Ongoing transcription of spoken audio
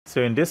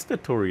So in this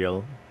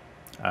tutorial,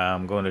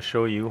 I'm going to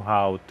show you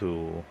how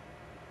to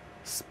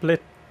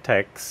split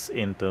text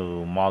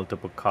into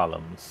multiple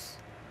columns.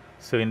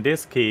 So in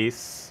this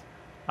case,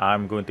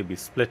 I'm going to be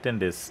splitting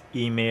this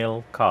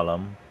email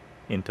column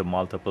into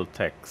multiple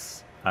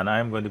texts, and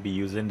I'm going to be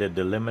using the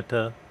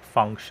delimiter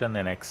function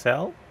in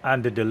Excel,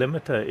 and the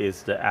delimiter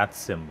is the @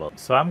 symbol.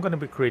 So I'm going to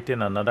be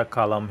creating another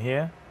column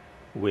here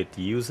with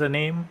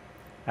username,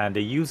 and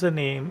the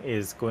username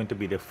is going to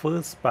be the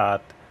first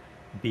part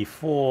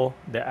before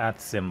the @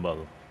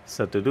 symbol.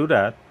 So to do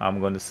that, I'm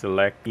going to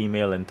select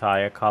email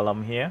entire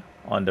column here.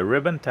 On the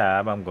ribbon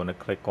tab, I'm going to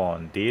click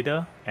on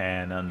data,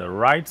 and on the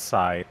right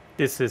side,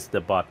 this is the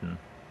button,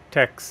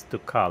 text to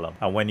column.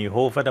 And when you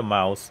hover the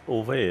mouse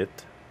over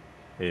it,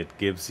 it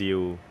gives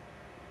you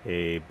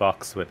a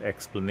box with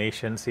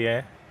explanations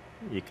here.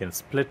 You can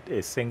split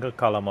a single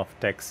column of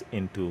text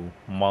into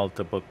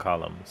multiple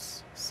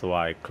columns. So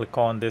I click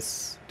on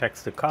this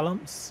text to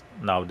columns.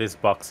 Now this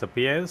box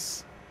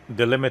appears.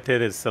 Delimiter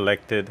is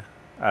selected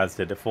as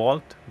the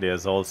default.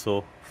 There's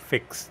also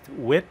fixed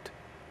width,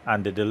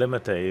 and the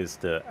delimiter is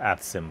the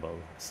 @ symbol.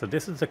 So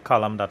this is the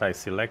column that I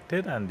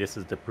selected, and this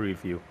is the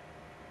preview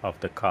of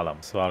the column.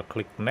 So I'll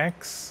click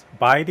next.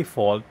 By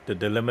default, the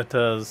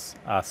delimiters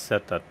are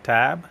set at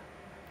tab.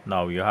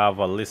 Now you have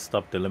a list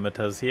of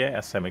delimiters here,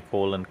 a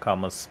semicolon,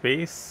 comma,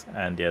 space,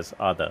 and there's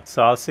other.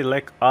 So I'll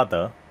select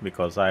other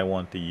because I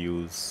want to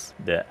use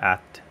the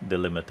 @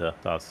 delimiter.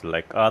 So I'll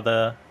select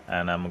other,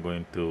 and I'm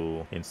going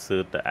to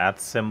insert the @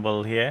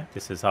 symbol here.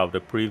 This is how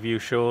the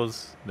preview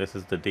shows. This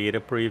is the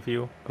data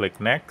preview. Click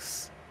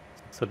next.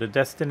 So the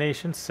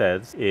destination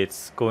says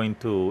it's going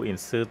to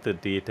insert the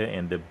data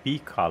in the B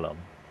column,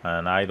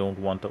 and I don't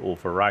want to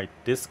overwrite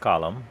this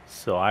column,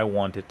 so I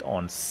want it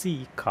on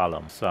C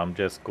column. So I'm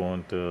just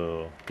going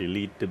to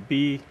delete the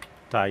B,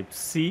 type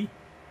C,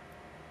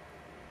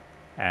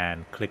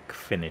 and click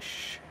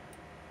finish.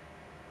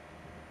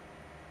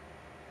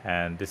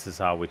 And this is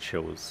how it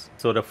shows.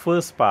 So the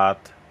first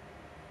part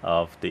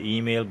of the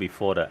email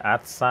before the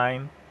 @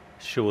 sign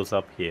shows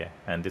up here,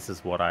 and this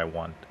is what I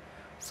want.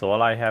 So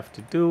all I have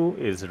to do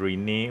is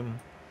rename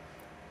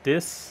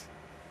this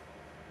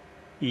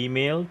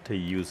email to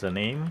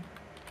username.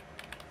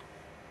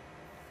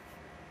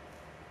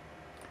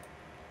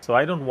 So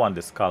I don't want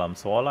this column,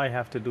 so all I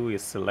have to do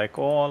is select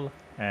all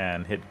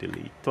and hit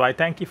delete. So I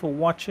thank you for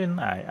watching.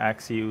 I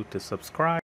ask you to subscribe.